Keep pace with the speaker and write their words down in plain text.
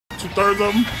2/3 of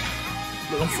them.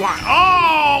 Look, I'm flying.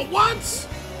 Oh, what?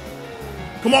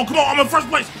 Come on, I'm in first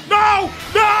place. No,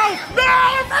 I'm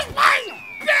in first place,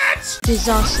 bitch!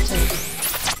 Dizzazzter.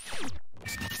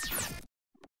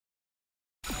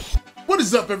 What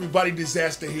is up, everybody?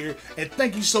 Dizzazzter here, and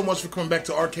thank you so much for coming back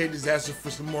to Arcade Dizzazzter for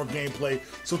some more gameplay.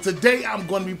 So today I'm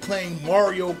going to be playing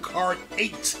Mario Kart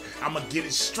 8. I'm going to get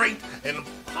it straight, and I'm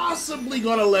possibly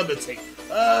going to levitate.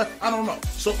 I don't know.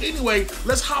 So anyway,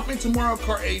 let's hop into Mario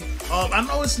Kart 8. I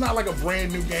know it's not like a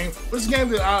brand new game, but it's a game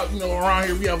that around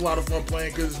here we have a lot of fun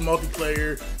playing because it's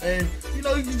multiplayer, and you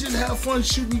can just have fun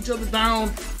shooting each other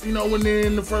down, when they're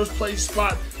in the first place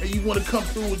spot and you want to come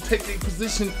through and take their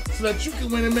position so that you can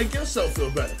win and make yourself feel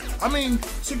better. I mean,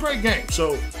 it's a great game.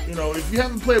 So, if you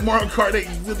haven't played Mario Kart 8,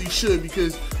 you really should,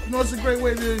 because, it's a great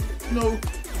way to,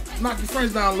 knock your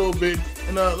friends down a little bit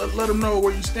and let them know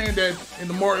where you stand at in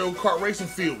the Mario Kart racing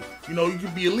field. You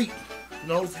can be elite.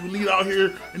 If you elite out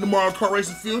here in the Mario Kart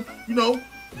racing field,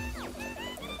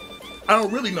 I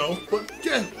don't really know, but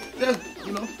yeah,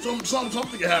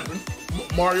 something could happen.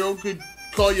 Mario could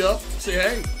call you up, say,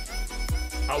 hey,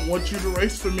 I want you to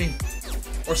race for me,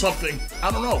 or something.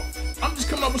 I don't know. I'm just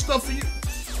coming up with stuff for you.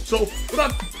 So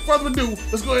without further ado,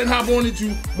 let's go ahead and hop on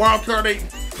into Mario Kart 8.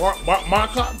 Mario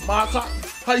Kart?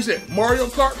 How you say it? Mario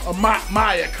Kart or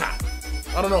Maya Kart?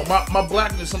 I don't know. My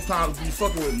blackness sometimes be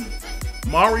fucking with me.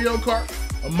 Mario Kart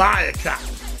or Maya Kart?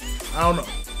 I don't know.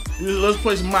 Let's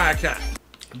play some Maya Kart.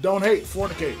 Don't hate,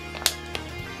 fornicate.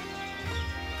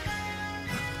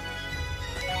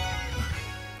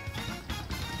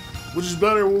 Which is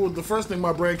better. Well, the first thing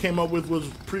my brain came up with was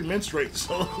pre-menstruate.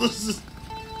 So let's just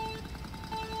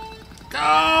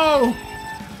go.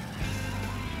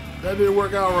 That didn't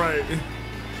work out right.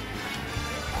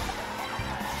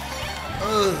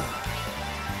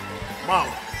 Wow.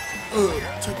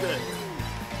 Take that.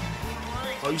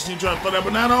 Oh, you see him trying to throw that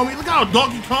banana on me? Look out,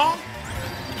 Donkey Kong.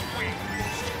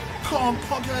 Kong,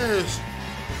 punk ass.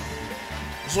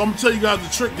 So I'm gonna tell you guys the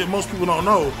trick that most people don't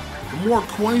know. The more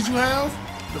coins you have,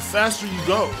 the faster you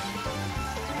go.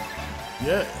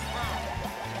 Yeah.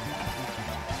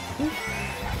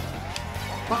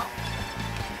 Pop.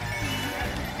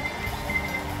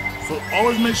 So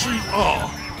always make sure you,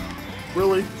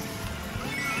 really?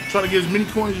 Try to get as many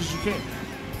coins as you can.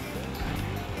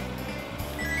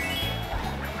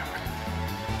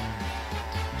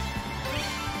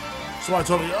 Somebody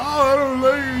told me, I don't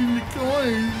like the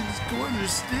coins. These coins are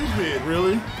stupid.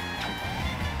 Really?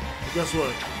 But guess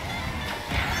what?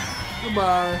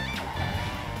 Goodbye.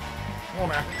 Come on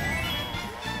now.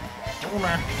 Come on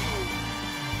now.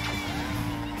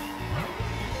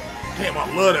 Damn, I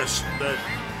love that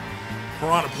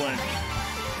piranha plane.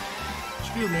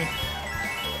 Excuse me.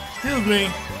 Excuse me.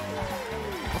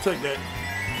 I'll take that.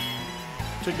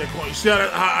 Take that coin. You see how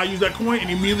I use that coin and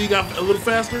immediately got a little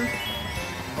faster?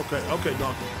 Okay,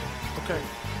 donkey.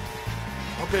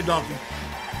 Okay, donkey.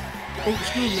 Oh,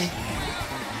 excuse me.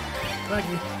 Thank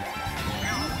you.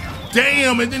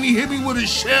 Damn, and then he hit me with his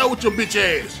shell with your bitch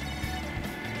ass.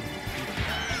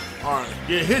 Alright,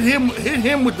 yeah, hit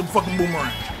him with the fucking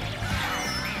boomerang.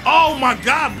 Oh my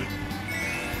god.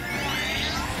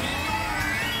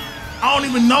 I don't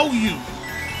even know you.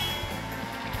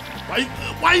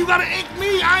 Why you gotta ink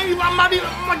me? I'm like in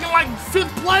like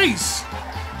 5th place.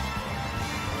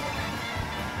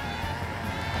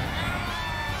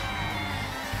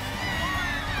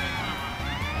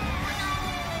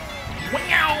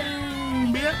 Wow,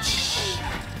 bitch.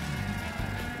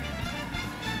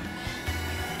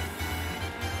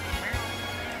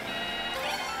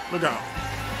 Look out.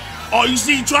 Oh, you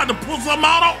see he tried to pull something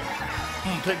out?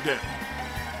 Take that.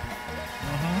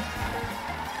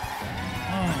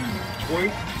 Boy.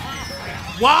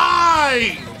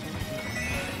 Why?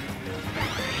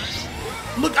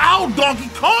 Look out, Donkey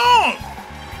Kong!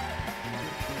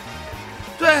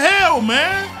 The hell,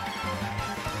 man?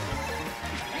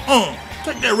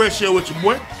 Take that red shell with you,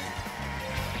 boy.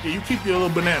 Yeah, you keep your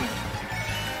little banana.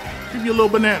 Keep your little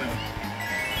banana.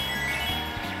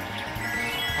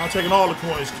 I'm taking all the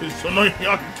coins, cause so know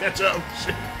y'all can catch up.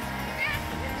 Shit.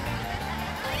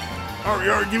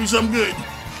 Hurry, give me something good.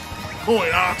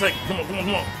 Coin, I'll take it. Come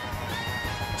on.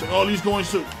 Take all these coins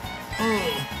too.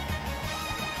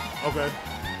 Okay.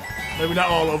 Maybe not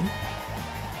all of them.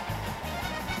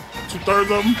 2/3 of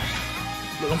them.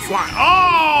 Look, I'm flying.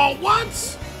 Oh,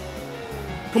 what?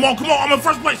 Come on, I'm in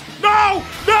first place. No,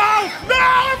 I'm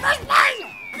in first place,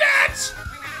 bitch!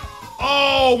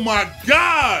 Oh my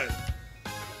god.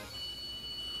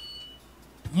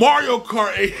 Mario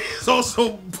Kart 8 is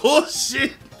also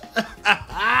bullshit.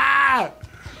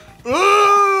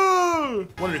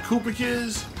 One of the Koopa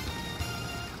kids.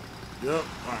 Yep.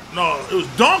 All right. No, it was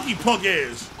donkey punk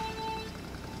ass.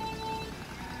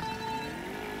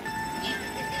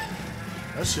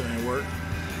 That shit ain't work.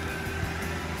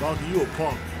 Donkey, you a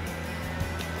punk.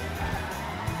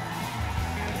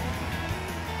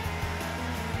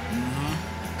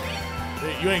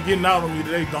 You ain't getting out on me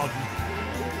today, donkey.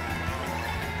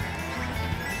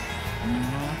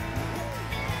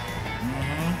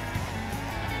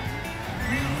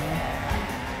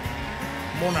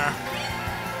 Come on now.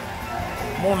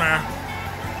 Come on now.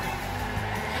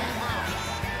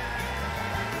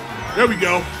 There we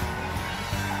go.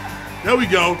 There we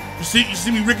go. You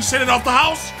see me ricocheted off the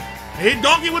house? I hit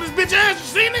donkey with his bitch ass.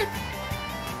 You seen it?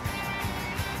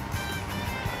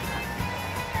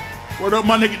 Word up,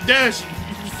 my nigga Dash. You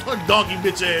fuck donkey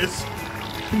bitch ass.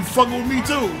 You fucking with me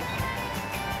too.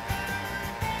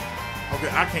 Okay,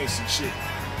 I can't see shit.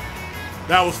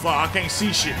 That was fun. I can't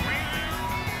see shit.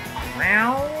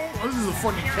 Meow. This is a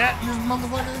fucking cat in this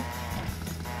motherfucker.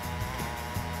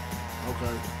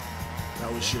 Okay.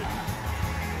 That was shit.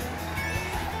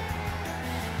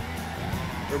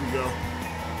 There we go.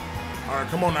 Alright,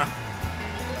 come on now.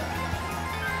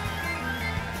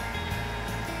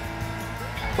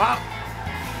 Bop.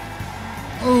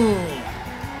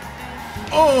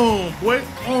 Oh, boy.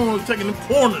 Oh, taking the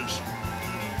corners.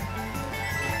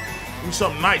 Give me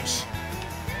something nice.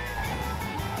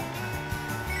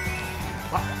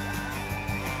 Bop.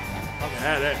 I can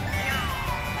have that.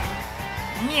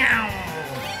 Meow.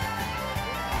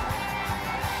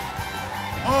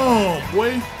 Oh,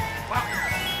 boy. Bop.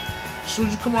 As soon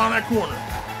as you come around that corner.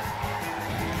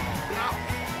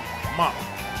 Mop.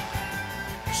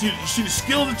 You see the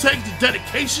skill it takes, the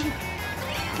dedication,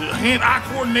 the hand-eye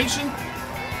coordination.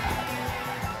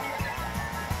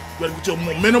 You gotta get your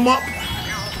momentum up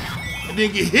and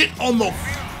then get hit on the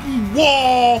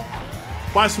wall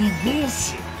by some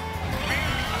bullshit.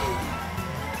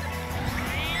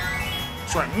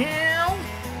 That's right. Meow.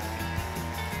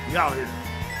 You out here.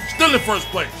 Still in first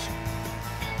place.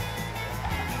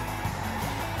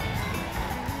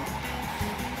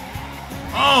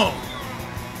 Oh.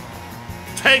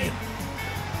 Take him.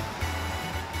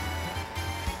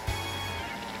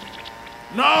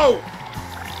 No.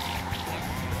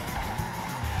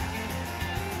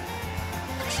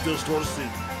 Still sort of see.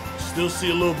 Still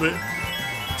see a little bit.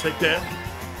 Take that.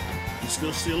 You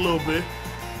still see a little bit.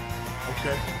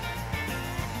 Okay.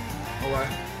 All right.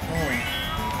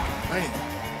 Bam.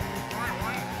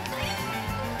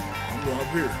 I'm going up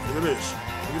here. Look at this.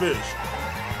 Look at this.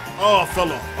 Oh, I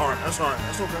fell off. All right. That's all right.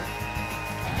 That's okay.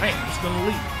 Man, it's gonna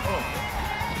leave. Oh.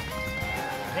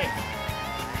 Man.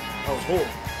 That was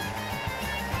horrible.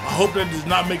 I hope that does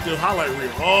not make the highlight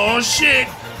reel. Oh, shit.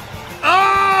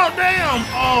 Oh, damn.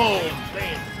 Oh,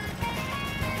 damn.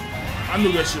 I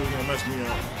knew that shit was gonna mess me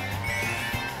up.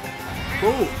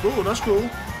 Cool, cool. That's cool.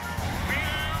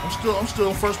 I'm still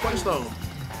in first place, though.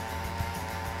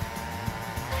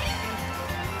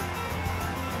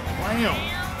 Bam.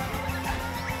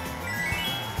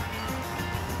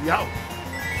 Yo.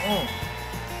 Oh.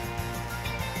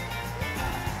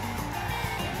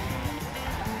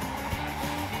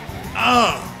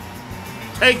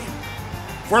 Take it.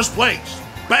 First place.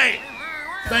 Bam.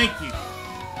 Thank you.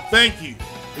 Thank you.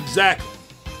 Exactly.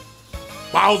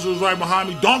 Bowser was right behind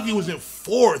me. Donkey was in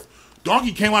fourth.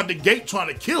 Donkey came out the gate trying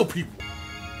to kill people.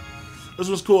 This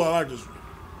was cool. I like this one.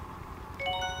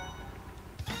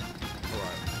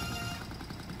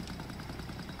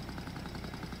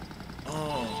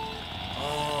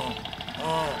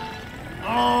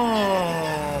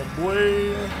 Oh,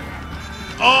 boy.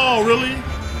 Oh, really?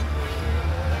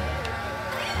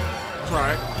 That's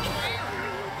right.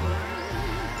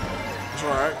 That's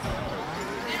right.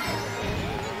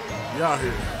 You out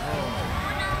here.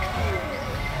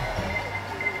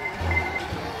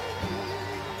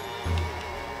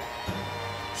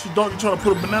 See Donkey trying to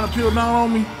put a banana peel down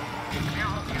on me?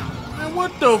 Man,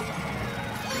 what the?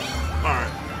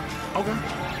 Alright. Okay.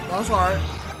 That's alright.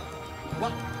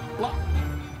 What? What?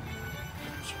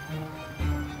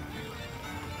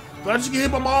 Did I just get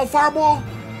hit by my own fireball?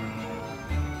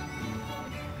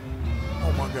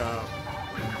 Oh my god.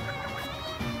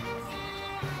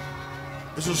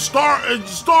 It's a star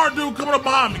dude coming up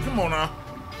behind me. Come on now.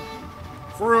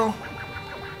 For real.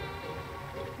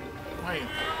 Bam.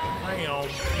 Bam. Bam.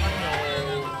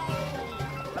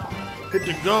 Hit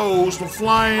the ghost for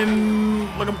flying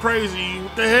like I'm crazy.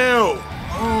 What the hell?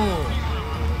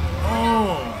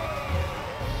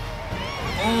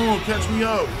 Oh, catch me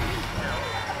up.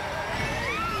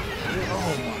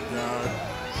 Oh my god.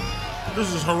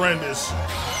 This is horrendous.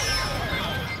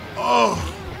 Oh,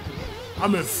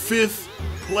 I'm in 5th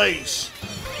place.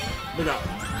 Look out.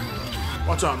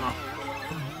 Watch out now.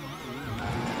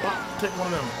 Take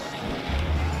one of them.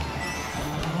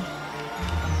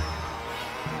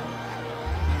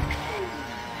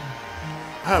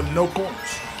 I have no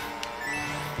corners.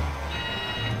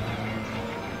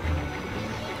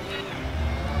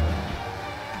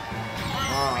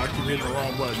 Ah, I keep hitting the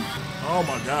wrong button. Oh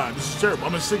my God, this is terrible.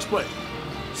 I'm in 6th place.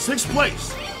 6th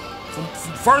place. From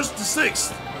 1st to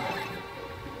 6th.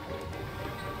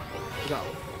 Look out.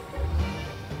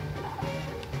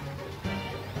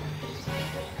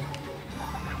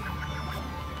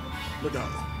 Look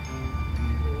out.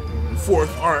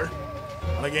 4th, all right.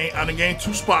 I done gained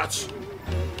 2 spots.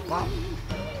 Wow.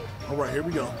 All right, here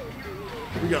we go.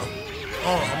 Here we go.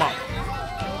 Oh, I'm out.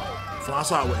 Flying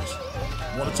sideways.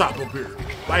 I'm on the top up here.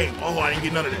 Bam. Oh, I didn't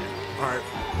get none of that. All right.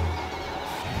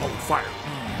 Oh, fire.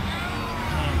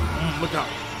 Look out.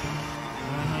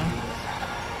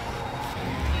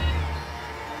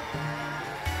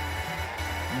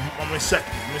 I'm in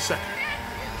 2nd. I'm in 2nd.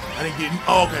 I didn't get.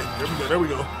 Oh, okay. There we go. There we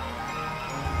go.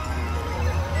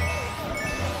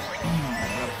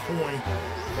 Got a coin.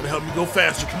 Gonna help me go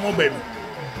faster. Come on, baby.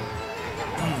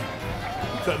 I'm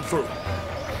cutting through.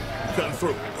 I'm cutting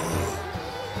through.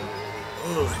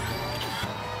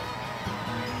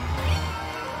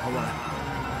 All right.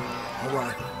 All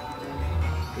right.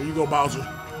 There you go, Bowser.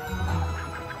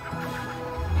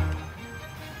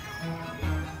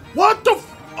 What the?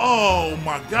 Oh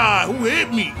my God! Who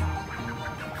hit me?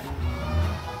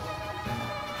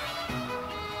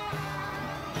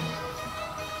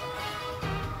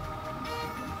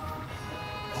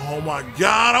 Oh my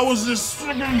God, I was just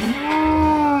freaking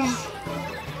bruised.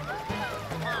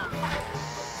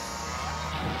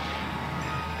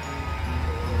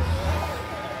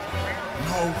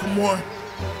 No, come on.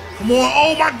 Come on.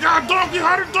 Oh my God, Donkey,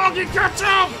 how did Donkey catch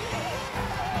up?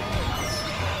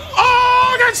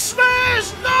 Oh, I got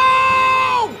smashed. No!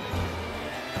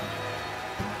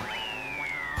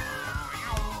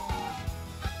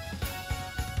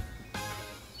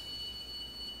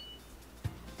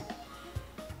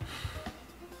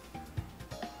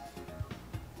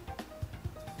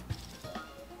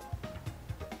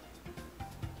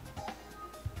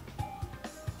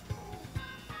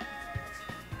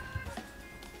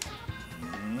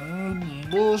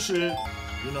 Bullshit,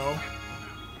 you know.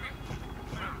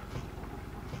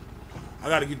 I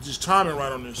gotta get this timing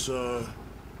right on this, on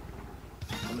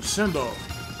the send-off.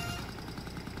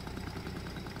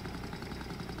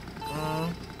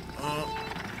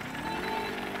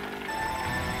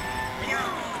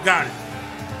 Got it.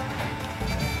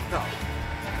 Go.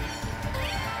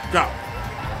 Go.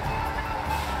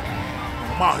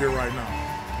 I'm out here right now.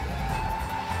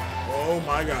 Oh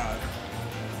my God.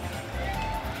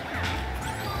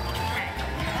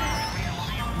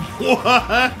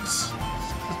 What?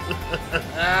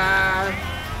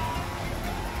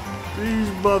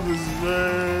 These mothers,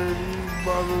 man. These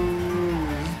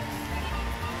mothers.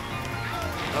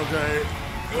 Okay.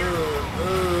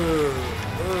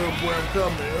 Boy, I'm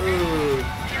coming.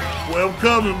 Boy, I'm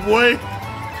coming, boy.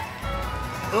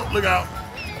 Oh, look out.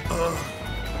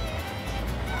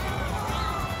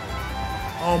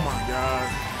 Oh my God.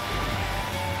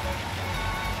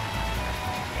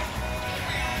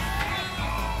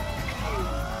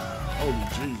 Holy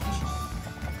Jesus.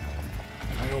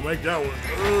 I ain't gonna make that one.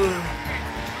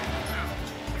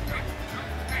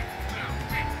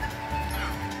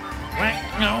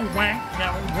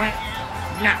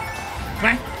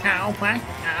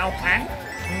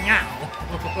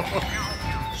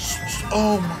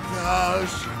 Oh my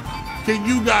gosh. Can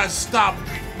you guys stop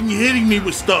hitting me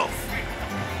with stuff?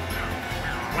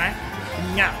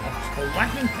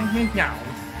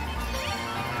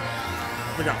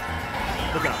 Look out.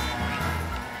 Look out.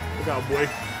 Look out, boy.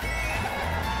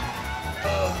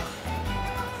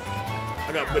 I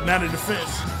got banana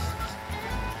defense.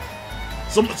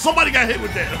 Somebody got hit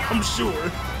with that, I'm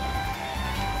sure.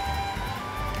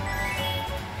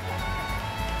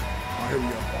 All right, here we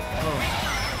go.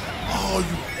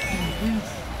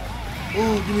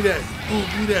 Oh, give me that. Oh,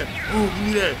 give me that. Oh, give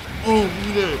me that. Oh, give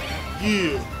me that.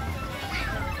 Yeah.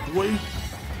 Boy.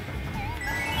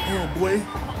 Oh, boy.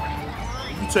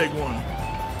 You take one.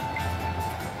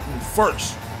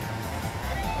 First.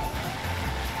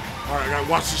 All right, I gotta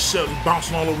watch this shell. He's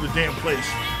bouncing all over the damn place.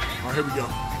 All right, here we go.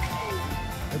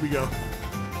 Here we go.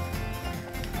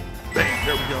 Bam,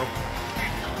 there we go.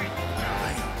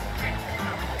 Bam.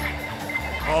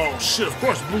 Oh, shit, of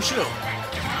course, blue shell.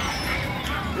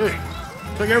 Yeah,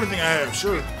 take everything I have,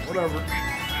 sure, whatever.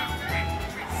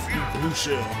 Blue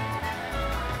shell.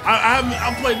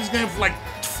 I played this game for like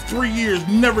 3 years,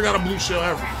 never got a blue shell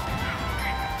ever.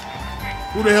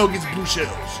 Who the hell gets blue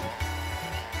shells?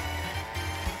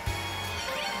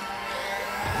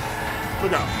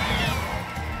 Look out.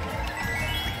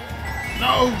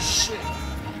 No shit.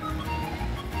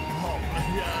 Oh,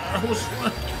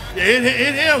 yeah,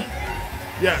 hit him.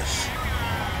 Yes.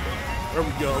 There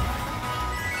we go.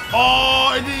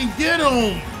 Oh, it didn't get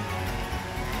him.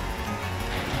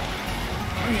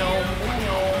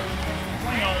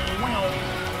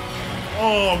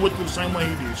 Oh, I went through the same way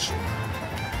he did. Shit.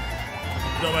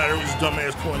 Don't matter, it was a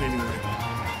dumbass point anyway.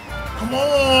 Come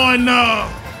on! No!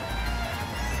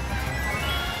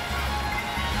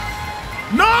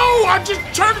 I just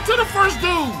turned it to the first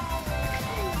dude!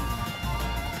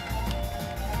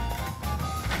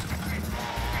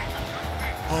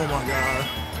 Oh my god.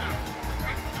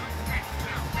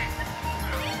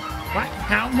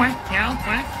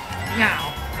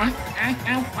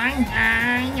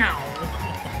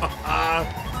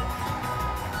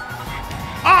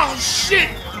 Oh shit!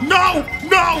 No!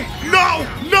 No! No!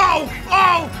 No!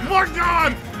 Oh my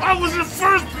god! I was in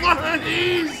first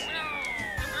place!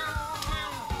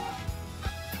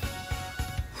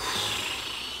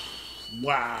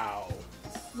 Wow.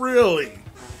 Really?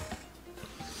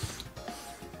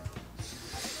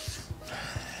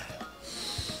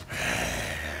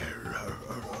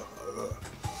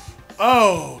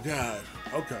 Oh god.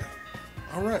 Okay.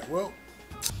 All right. Well.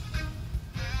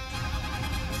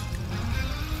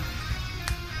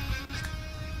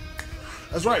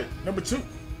 That's right. Number 2.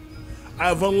 I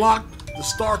have unlocked the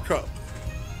Star Cup.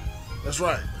 That's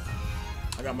right.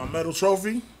 I got my medal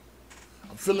trophy.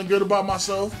 I'm feeling good about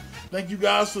myself. Thank you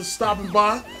guys for stopping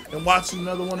by and watching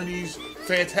another one of these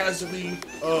fantastically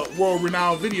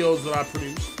world-renowned videos that I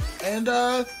produce. And,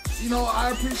 you know, I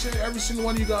appreciate every single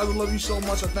one of you guys. I love you so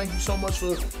much. I thank you so much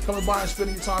for coming by and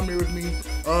spending your time here with me.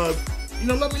 You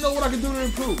know, let me know what I can do to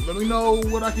improve. Let me know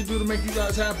what I can do to make you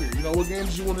guys happier. You know, what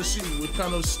games you want to see, what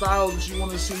kind of styles that you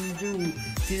want to see me do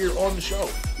here on the show.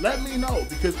 Let me know,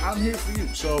 because I'm here for you.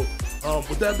 So,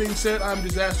 with that being said, I'm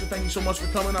Dizzazzter. Thank you so much for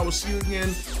coming. I will see you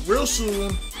again real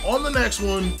soon on the next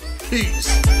one. Peace.